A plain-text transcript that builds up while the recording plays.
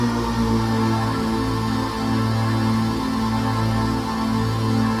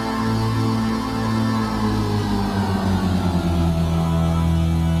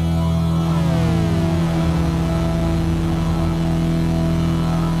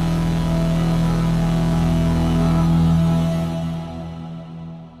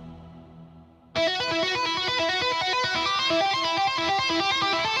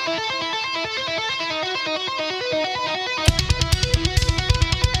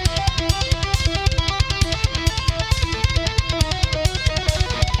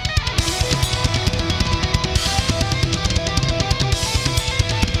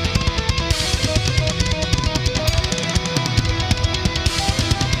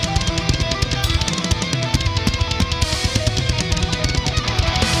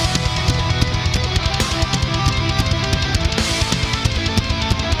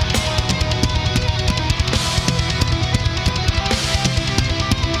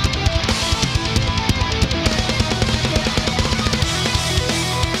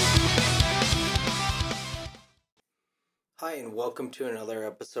welcome to another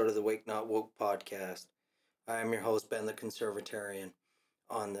episode of the Wake Not Woke podcast. I am your host, Ben the Conservatarian,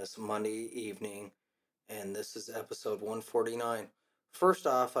 on this Monday evening, and this is episode 149. First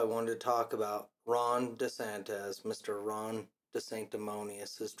off, I wanted to talk about Ron Desantis, Mr. Ron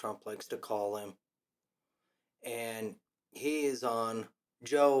DeSanctimonious, as Trump likes to call him. And he is on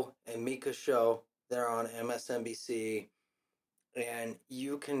Joe and Mika's show. They're on MSNBC, and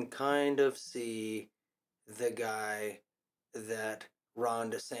you can kind of see the guy that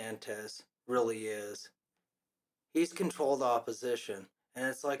Ron DeSantis really is. He's controlled opposition. And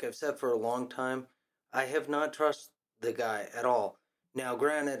it's like I've said for a long time, I have not trusted the guy at all. Now,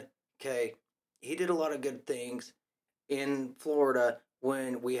 granted, okay, he did a lot of good things in Florida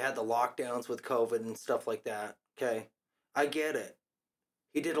when we had the lockdowns with COVID and stuff like that. Okay, I get it.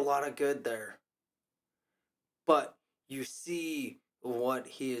 He did a lot of good there. But you see what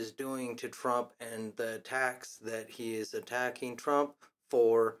he is doing to Trump and the attacks that he is attacking Trump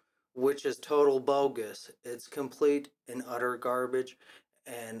for, which is total bogus. It's complete and utter garbage.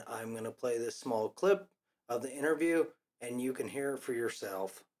 And I'm going to play this small clip of the interview, and you can hear it for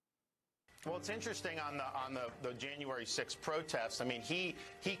yourself. Well, it's interesting on the January 6th protests. I mean, he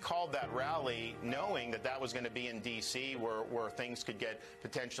called that rally knowing that was going to be in D.C. where things could get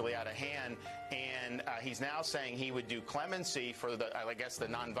potentially out of hand, and he's now saying he would do clemency for the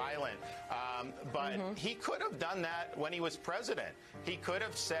nonviolent. But he could have done that when he was president. He could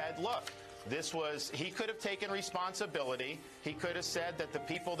have said, look, he could have taken responsibility. He could have said that the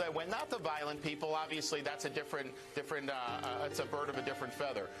people that went, not the violent people, obviously that's it's a bird of a different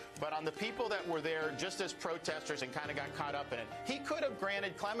feather. But on the people that were there just as protesters and kind of got caught up in it, he could have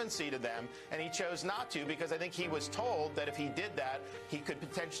granted clemency to them, and he chose not to because I think he was told that if he did that, he could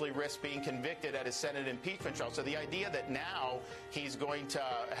potentially risk being convicted at his Senate impeachment trial. So the idea that now he's going to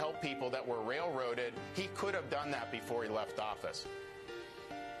help people that were railroaded, he could have done that before he left office.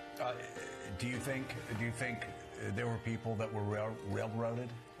 Do you think there were people that were railroaded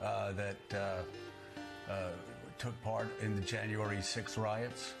that took part in the January 6th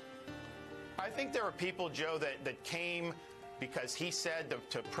riots? I think there were people, Joe, that came because he said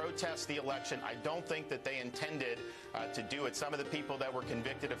to protest the election. I don't think that they intended to do it. Some of the people that were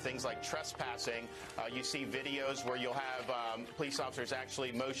convicted of things like trespassing, you see videos where you'll have police officers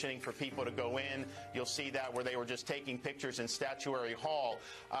actually motioning for people to go in. You'll see that where they were just taking pictures in Statuary Hall.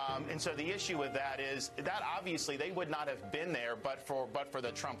 And so the issue with that is that obviously they would not have been there but for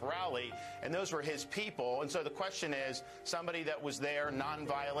the Trump rally, and those were his people. And so the question is, somebody that was there,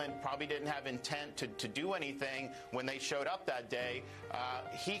 nonviolent, probably didn't have intent to do anything when they showed up that day,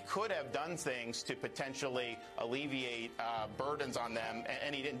 he could have done things to potentially alleviate burdens on them,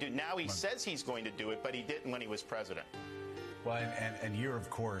 and he didn't do. Now he says he's going to do it, but he didn't when he was president. Well, and you're, of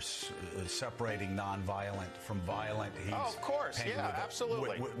course, separating nonviolent from violent. He's of course, yeah,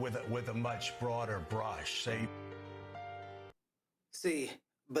 absolutely. With a much broader brush. See,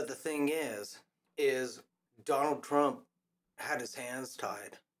 but the thing is Donald Trump had his hands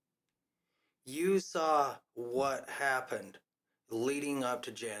tied. You saw what happened leading up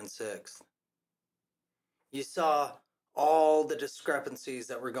to Jan 6th. You saw all the discrepancies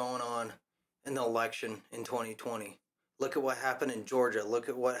that were going on in the election in 2020. Look at what happened in Georgia. Look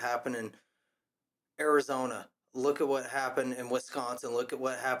at what happened in Arizona. Look at what happened in Wisconsin. Look at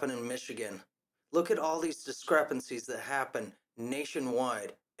what happened in Michigan. Look at all these discrepancies that happen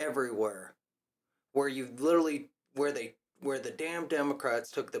nationwide, everywhere, where the damn Democrats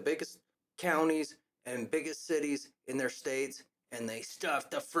took the biggest counties and biggest cities in their states and they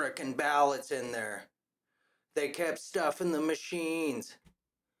stuffed the frickin' ballots in there. They kept stuffing the machines.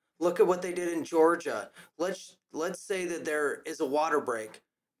 Look at what they did in Georgia. Let's say that there is a water break.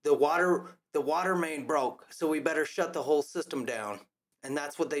 The water main broke, so we better shut the whole system down. And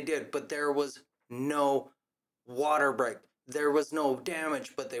that's what they did. But there was no water break. There was no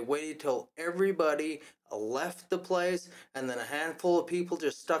damage, but they waited till everybody left the place, and then a handful of people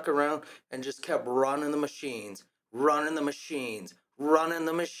just stuck around and just kept running the machines.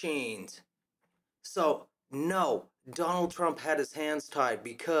 So, no, Donald Trump had his hands tied,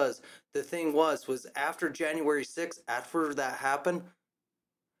 because the thing was after January 6th, after that happened,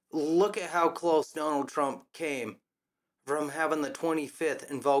 look at how close Donald Trump came from having the 25th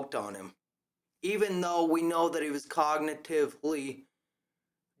invoked on him. Even though we know that he was cognitively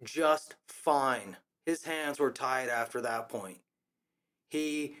just fine. His hands were tied after that point.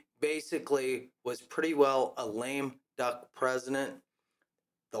 He basically was pretty well a lame duck president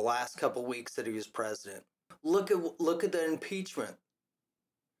the last couple weeks that he was president. Look at the impeachment.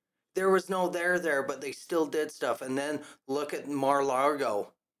 There was no there, but they still did stuff. And then look at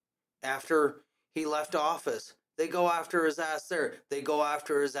Mar-a-Lago. After he left office, They go after his ass there. They go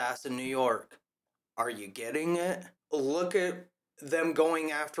after his ass in New York. Are you getting it? Look at them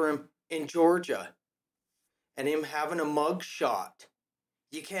going after him in Georgia and him having a mug shot.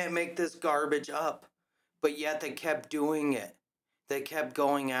 You can't make this garbage up. But yet they kept doing it. They kept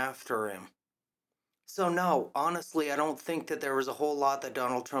going after him. So no, honestly, I don't think that there was a whole lot that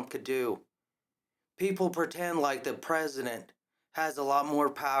Donald Trump could do. People pretend like the president has a lot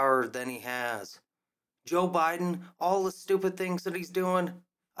more power than he has. Joe Biden, all the stupid things that he's doing.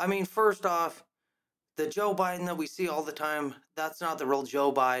 I mean, first off, the Joe Biden that we see all the time, that's not the real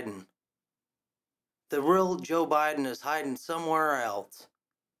Joe Biden. The real Joe Biden is hiding somewhere else.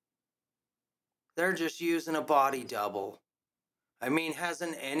 They're just using a body double. I mean,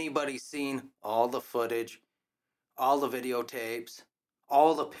 hasn't anybody seen all the footage, all the videotapes,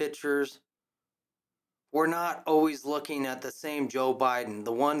 all the pictures? We're not always looking at the same Joe Biden,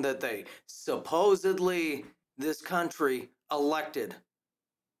 the one that they supposedly, this country, elected.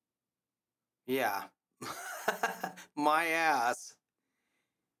 Yeah. My ass.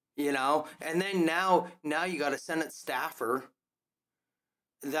 You know? And then now you got a Senate staffer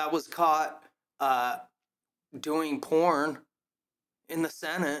that was caught doing porn in the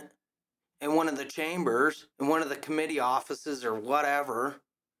Senate, in one of the chambers, in one of the committee offices or whatever.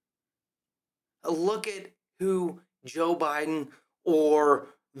 Look at who Joe Biden or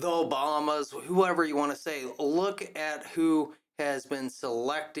the Obamas, whoever you want to say, look at who has been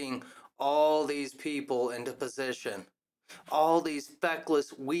selecting all these people into position. All these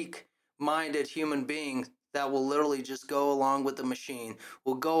feckless, weak-minded human beings that will literally just go along with the machine,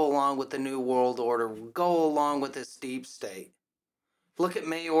 will go along with the New World Order, will go along with this deep state. Look at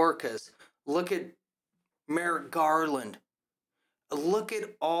Mayorkas. Look at Merrick Garland. Look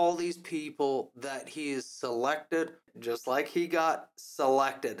at all these people that he has selected, just like he got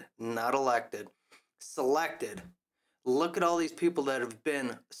selected, not elected. Selected. Look at all these people that have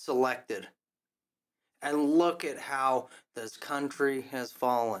been selected. And look at how this country has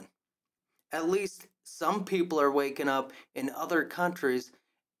fallen. At least some people are waking up in other countries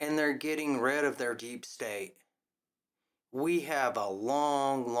and they're getting rid of their deep state. We have a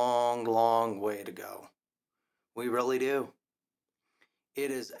long, long, long way to go. We really do. It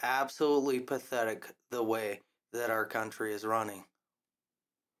is absolutely pathetic the way that our country is running.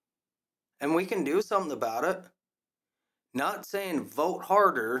 And we can do something about it. Not saying vote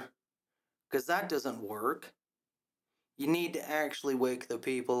harder, because that doesn't work. You need to actually wake the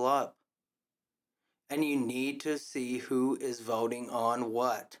people up. And you need to see who is voting on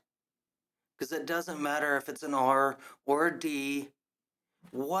what. Because it doesn't matter if it's an R or a D.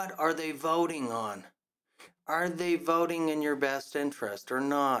 What are they voting on? Are they voting in your best interest or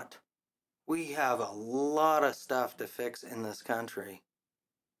not? We have a lot of stuff to fix in this country.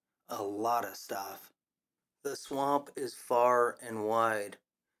 A lot of stuff. The swamp is far and wide.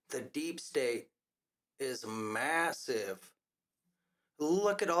 The deep state is massive.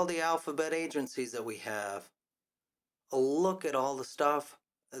 Look at all the alphabet agencies that we have. Look at all the stuff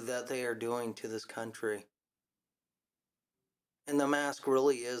that they are doing to this country. And the mask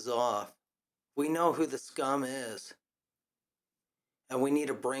really is off. We know who the scum is. And we need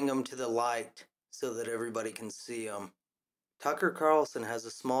to bring them to the light so that everybody can see them. Tucker Carlson has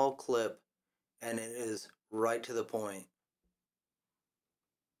a small clip, and it is right to the point.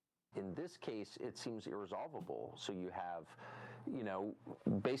 In this case, it seems irresolvable. So you have,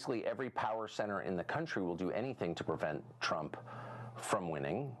 basically every power center in the country will do anything to prevent Trump from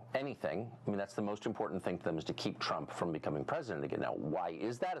winning. Anything. I mean, that's the most important thing to them, is to keep Trump from becoming president again. Now, why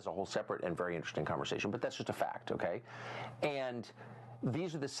is that? Is a whole separate and very interesting conversation, but that's just a fact, okay? And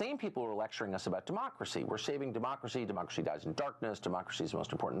these are the same people who are lecturing us about democracy. We're saving democracy. Democracy dies in darkness. Democracy is the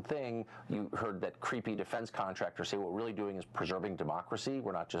most important thing. You heard that creepy defense contractor say what we're really doing is preserving democracy.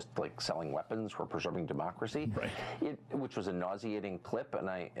 We're not just like selling weapons. We're preserving democracy. Right. Which was a nauseating clip, and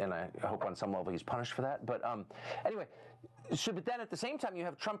I hope on some level he's punished for that. But anyway. So, but then at the same time, you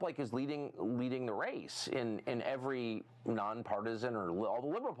have Trump is leading the race in every nonpartisan, or all the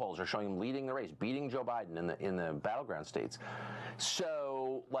liberal polls are showing him leading the race, beating Joe Biden in the battleground states.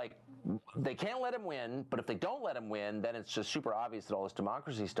 So they can't let him win, but if they don't let him win, then it's just super obvious that all this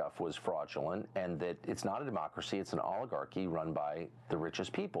democracy stuff was fraudulent, and that it's not a democracy, it's an oligarchy run by the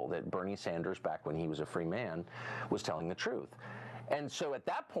richest people, that Bernie Sanders, back when he was a free man, was telling the truth. And so at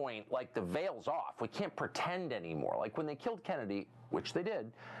that point, the veil's off. We can't pretend anymore. Like when they killed Kennedy, which they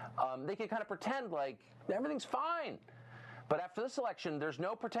did, they could kind of pretend like everything's fine. But after this election, there's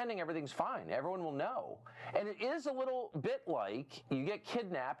no pretending everything's fine. Everyone will know. And it is a little bit like you get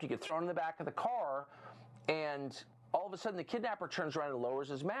kidnapped, you get thrown in the back of the car, and all of a sudden the kidnapper turns around and lowers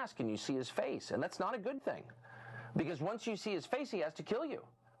his mask and you see his face. And that's not a good thing. Because once you see his face, he has to kill you.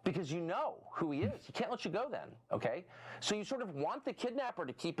 Because you know who he is. He can't let you go then, okay? So you sort of want the kidnapper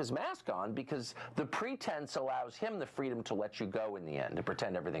to keep his mask on because the pretense allows him the freedom to let you go in the end, to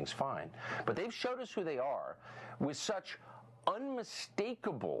pretend everything's fine. But they've showed us who they are with such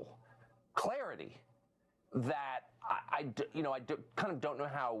unmistakable clarity that I kind of don't know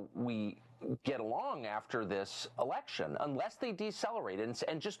how we get along after this election unless they decelerate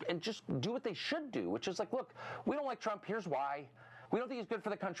and just do what they should do, which is like, look, we don't like Trump. Here's why. We don't think he's good for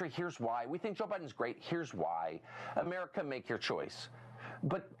the country. Here's why. We think Joe Biden's great. Here's why. America, make your choice.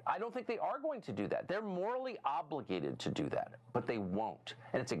 But I don't think they are going to do that. They're morally obligated to do that, but they won't.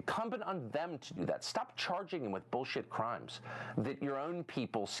 And it's incumbent on them to do that. Stop charging them with bullshit crimes that your own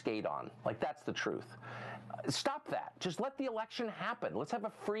people skate on. Like, that's the truth. Stop that. Just let the election happen. Let's have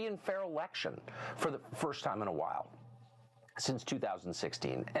a free and fair election for the first time in a while since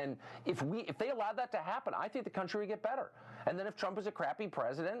 2016. And if they allowed that to happen, I think the country would get better. And then if Trump is a crappy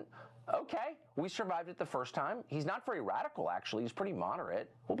president, okay, we survived it the first time. He's not very radical, actually. He's pretty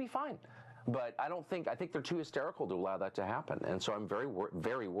moderate. We'll be fine. But I think they're too hysterical to allow that to happen. And so I'm very,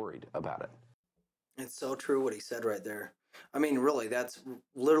 very worried about it. It's so true what he said right there. I mean, really, that's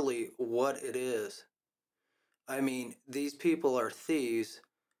literally what it is. I mean, these people are thieves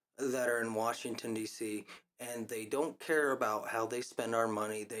that are in Washington, D.C., and they don't care about how they spend our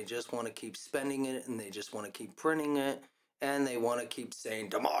money. They just want to keep spending it, and they just want to keep printing it, and they want to keep saying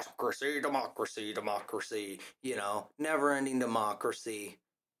democracy, democracy, democracy, never-ending democracy.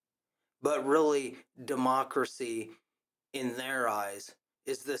 But really, democracy, in their eyes,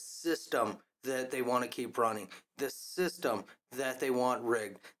 is the system that they want to keep running, the system that they want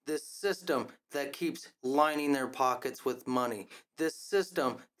rigged, this system that keeps lining their pockets with money, this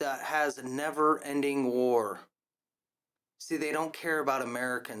system that has never-ending war. See, they don't care about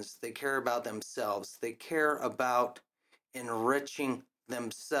Americans. They care about themselves. They care about enriching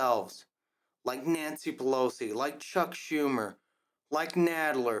themselves. Like Nancy Pelosi, like Chuck Schumer, like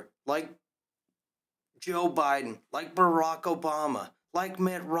Nadler, like Joe Biden, like Barack Obama, like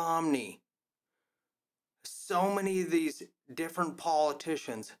Mitt Romney. So many of these different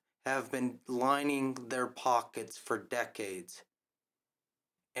politicians have been lining their pockets for decades,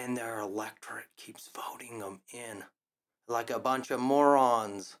 and their electorate keeps voting them in like a bunch of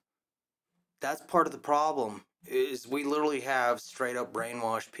morons. That's part of the problem, is we literally have straight up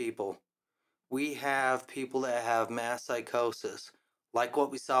brainwashed people. We have people that have mass psychosis, like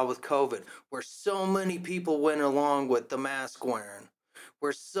what we saw with COVID, where so many people went along with the mask wearing,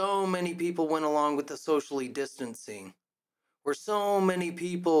 where so many people went along with the socially distancing, where so many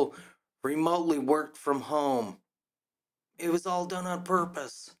people remotely worked from home. It was all done on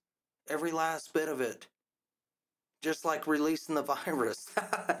purpose, every last bit of it. Just like releasing the virus.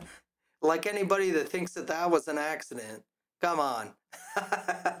 Like anybody that thinks that that was an accident. Come on.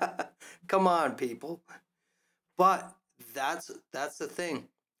 Come on, people. But that's the thing,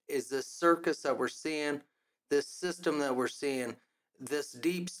 is this circus that we're seeing, this system that we're seeing, this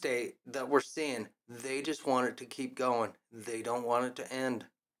deep state that we're seeing, they just want it to keep going. They don't want it to end.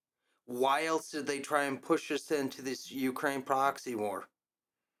 Why else did they try and push us into this Ukraine proxy war?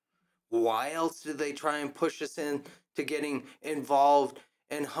 Why else did they try and push us into getting involved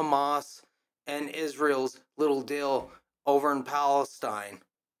in Hamas and Israel's little deal over in Palestine?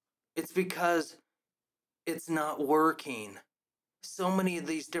 It's because it's not working. So many of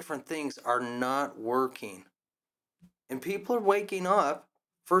these different things are not working. And people are waking up,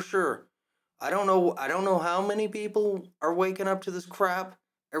 for sure. I don't know how many people are waking up to this crap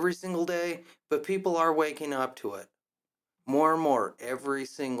every single day, but people are waking up to it. More and more every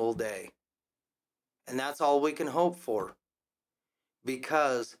single day. And that's all we can hope for.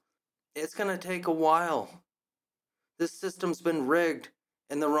 Because it's going to take a while. This system's been rigged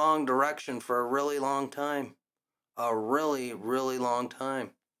in the wrong direction for a really long time. A really, really long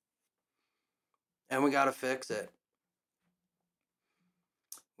time. And we got to fix it.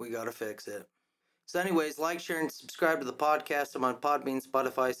 We got to fix it. So anyways, like, share, and subscribe to the podcast. I'm on Podbean,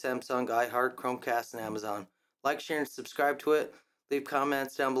 Spotify, Samsung, iHeart, Chromecast, and Amazon. Like, share, and subscribe to it. Leave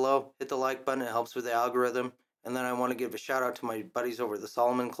comments down below. Hit the like button. It helps with the algorithm. And then I want to give a shout out to my buddies over at the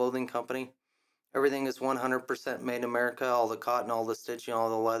Solomon Clothing Company. Everything is 100% made in America. All the cotton, all the stitching, all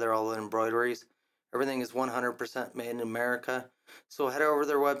the leather, all the embroideries. Everything is 100% made in America. So head over to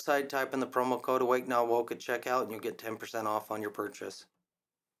their website, type in the promo code Awake Not Woke at checkout, and you'll get 10% off on your purchase.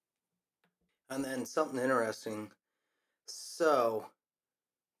 And then something interesting. So,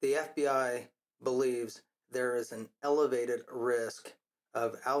 the FBI believes there is an elevated risk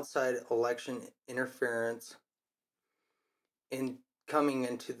of outside election interference in coming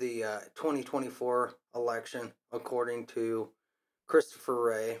into the 2024 election, according to Christopher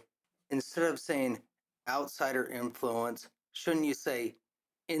Wray. Instead of saying outsider influence, shouldn't you say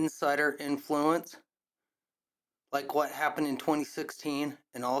insider influence? Like what happened in 2016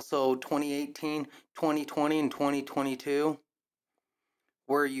 and also 2018, 2020, and 2022,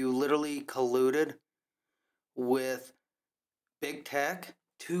 where you literally colluded with big tech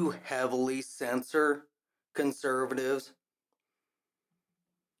to heavily censor conservatives,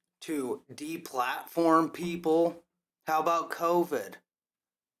 to deplatform people. How about COVID?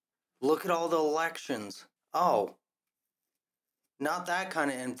 Look at all the elections. Oh, not that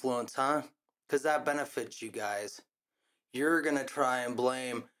kind of influence, huh? Because that benefits you guys. You're going to try and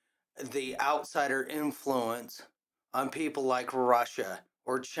blame the outsider influence on people like Russia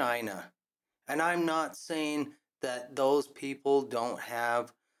or China. And I'm not saying that those people don't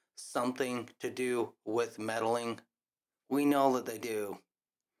have something to do with meddling. We know that they do.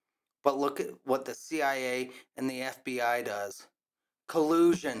 But look at what the CIA and the FBI does.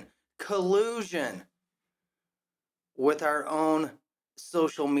 Collusion with our own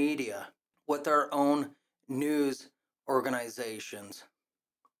social media, with our own news organizations.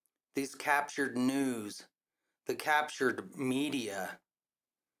 These captured news, the captured media,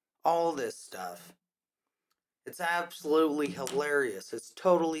 all this stuff. It's absolutely hilarious. It's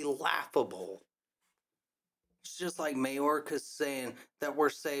totally laughable. It's just like Mayorkas saying that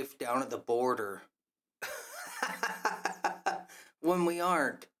we're safe down at the border. When we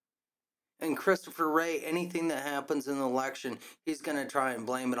aren't. And Christopher Wray, anything that happens in the election, he's going to try and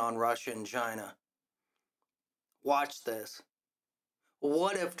blame it on Russia and China. Watch this.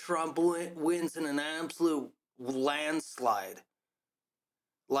 What if Trump wins in an absolute landslide,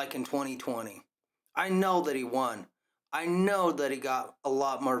 like in 2020? I know that he won. I know that he got a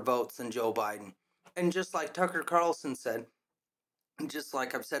lot more votes than Joe Biden. And just like Tucker Carlson said, just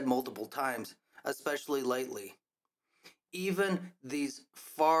like I've said multiple times, especially lately, even these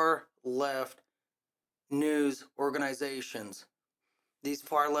far left news organizations, these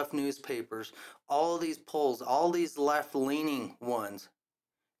far left newspapers, all these polls, all these left leaning ones,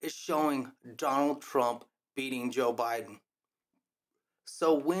 is showing Donald Trump beating Joe Biden.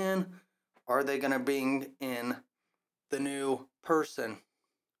 So when are they going to bring in the new person?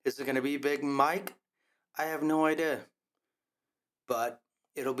 Is it going to be Big Mike? I have no idea. But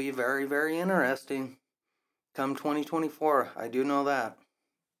it'll be very, very interesting come 2024. I do know that.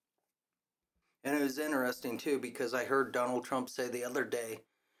 And it was interesting too because I heard Donald Trump say the other day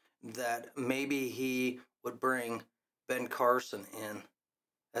that maybe he would bring Ben Carson in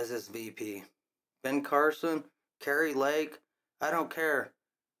as his VP. Ben Carson, Kerry Lake, I don't care.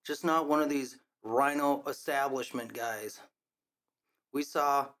 Just not one of these rhino establishment guys. We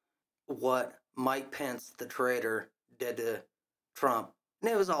saw what Mike Pence, the traitor, did to Trump.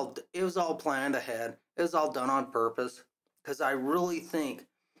 And it was all planned ahead. It was all done on purpose. Because I really think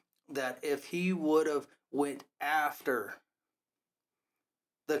that if he would have went after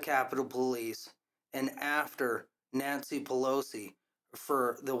the Capitol Police and after Nancy Pelosi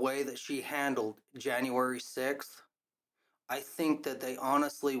for the way that she handled January 6th, I think that they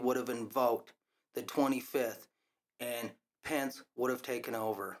honestly would have invoked the 25th and Pence would have taken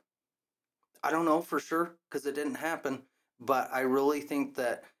over. I don't know for sure because it didn't happen, but I really think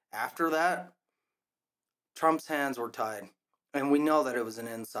that after that, Trump's hands were tied. And we know that it was an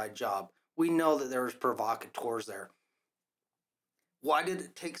inside job. We know that there was provocateurs there. Why did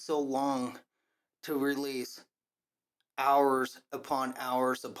it take so long to release hours upon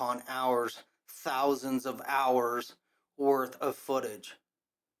hours upon hours, thousands of hours worth of footage?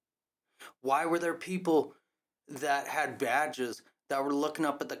 Why were there people that had badges that were looking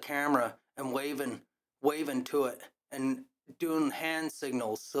up at the camera and waving to it and doing hand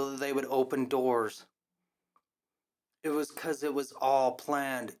signals so that they would open doors? It was because it was all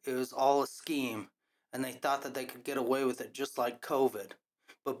planned. It was all a scheme. And they thought that they could get away with it just like COVID.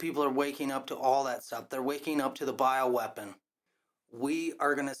 But people are waking up to all that stuff. They're waking up to the bioweapon. We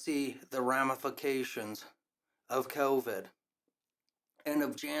are going to see the ramifications of COVID and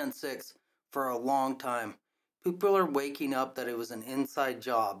of Jan 6 for a long time. People are waking up that it was an inside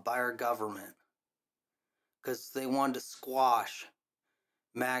job by our government because they wanted to squash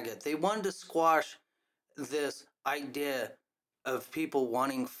MAGA. They wanted to squash this idea of people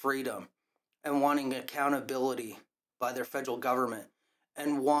wanting freedom and wanting accountability by their federal government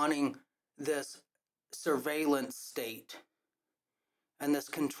and wanting this surveillance state and this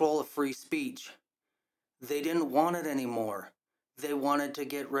control of free speech. They didn't want it anymore. They wanted to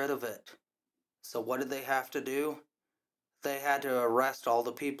get rid of it. So what did they have to do? They had to arrest all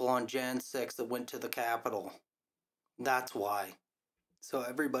the people on Jan 6 that went to the Capitol. That's why. So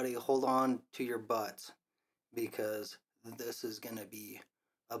everybody hold on to your butts, because this is going to be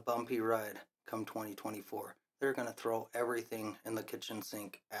a bumpy ride come 2024. They're going to throw everything in the kitchen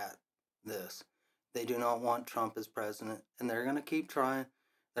sink at this. They do not want Trump as president, and they're going to keep trying.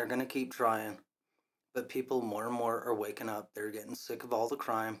 They're going to keep trying. But people more and more are waking up. They're getting sick of all the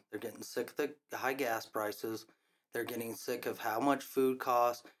crime. They're getting sick of the high gas prices. They're getting sick of how much food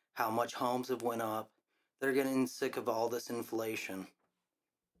costs, how much homes have went up. They're getting sick of all this inflation.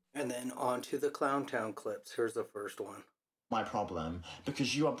 And then on to the Clowntown clips. Here's the first one. My problem,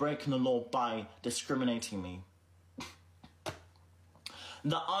 because you are breaking the law by discriminating me.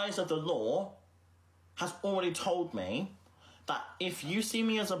 The eyes of the law has already told me that if you see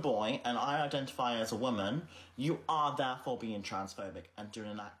me as a boy and I identify as a woman, you are therefore being transphobic and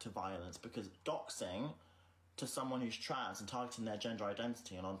doing an act of violence, because doxing to someone who's trans and targeting their gender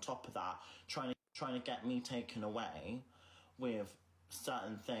identity, and on top of that, trying to get me taken away with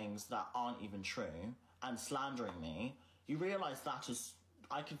certain things that aren't even true and slandering me, you realise that is,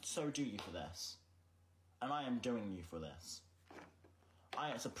 I could so do you for this. And I am doing you for this.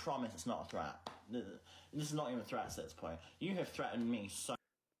 It's a promise, it's not a threat. This is not even a threat at this point. You have threatened me so...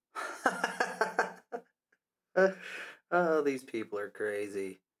 Oh, these people are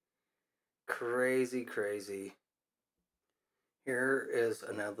crazy. Crazy, crazy. Here is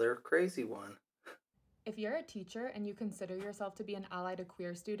another crazy one. If you're a teacher and you consider yourself to be an ally to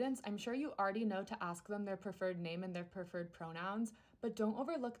queer students, I'm sure you already know to ask them their preferred name and their preferred pronouns, but don't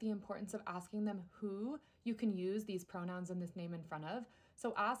overlook the importance of asking them who you can use these pronouns and this name in front of.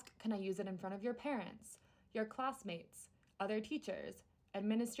 So ask, can I use it in front of your parents, your classmates, other teachers,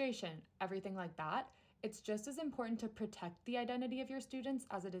 administration, everything like that? It's just as important to protect the identity of your students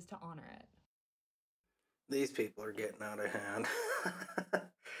as it is to honor it. These people are getting out of hand.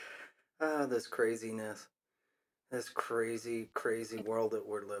 This craziness. This crazy, crazy world that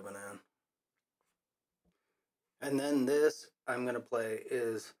we're living in. And then this I'm going to play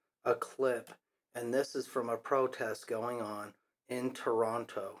is a clip, and this is from a protest going on in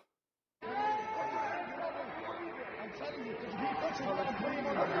Toronto. I'm telling you, because you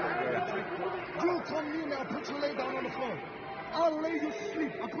come near me, I'll put you lay down on the floor. I'll lay you to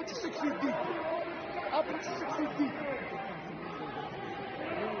sleep. I'll put you 6 feet deep. I'll put you 6 feet deep.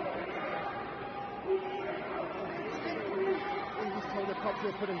 And just told the cops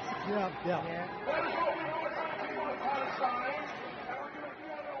they'll put him 6 feet up. Yeah.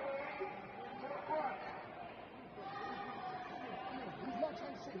 He's not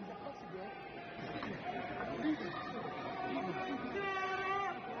trying to say he's a pussy, bro. Leave him.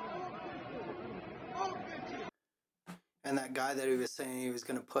 And that guy that he was saying he was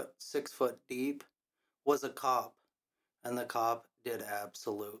going to put 6 foot deep was a cop. And the cop did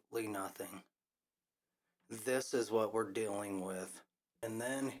absolutely nothing. This is what we're dealing with. And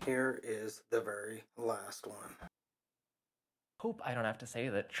then here is the very last one. Hope I don't have to say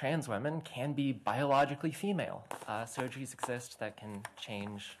that trans women can be biologically female. Surgeries exist that can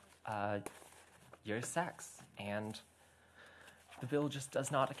change your sex, and the bill just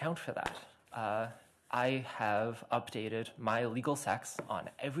does not account for that. I have updated my legal sex on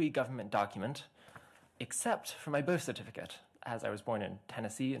every government document except for my birth certificate, as I was born in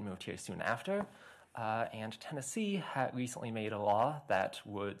Tennessee and moved here soon after. And Tennessee recently made a law that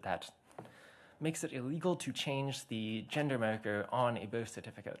makes it illegal to change the gender marker on a birth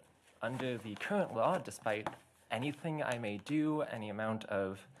certificate. Under the current law, despite anything I may do, any amount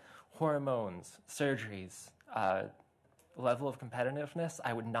of hormones, surgeries, level of competitiveness,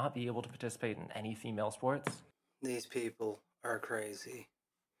 I would not be able to participate in any female sports. These people are crazy.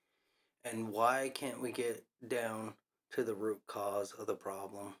 And why can't we get down to the root cause of the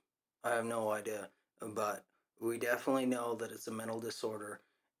problem? I have no idea, but we definitely know that it's a mental disorder,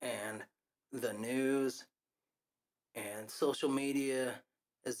 and the news and social media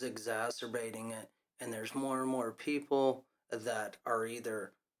is exacerbating it, and there's more and more people that are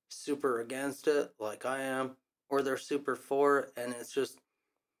either super against it, like I am, or they're super for it, and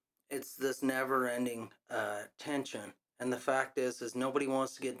it's this never-ending tension. And the fact is nobody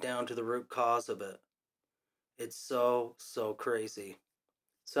wants to get down to the root cause of it. It's so crazy.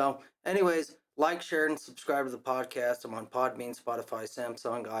 So, anyways, like, share, and subscribe to the podcast. I'm on Podbean, Spotify,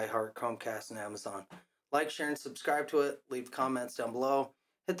 Samsung, iHeart, Chromecast, and Amazon. Like, share, and subscribe to it. Leave comments down below.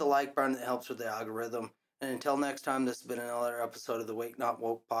 Hit the like button, that helps with the algorithm. And until next time, this has been another episode of the Wake Not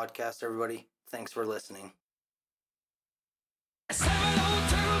Woke podcast, everybody. Thanks for listening.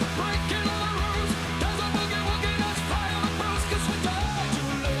 702 breaking all the rules.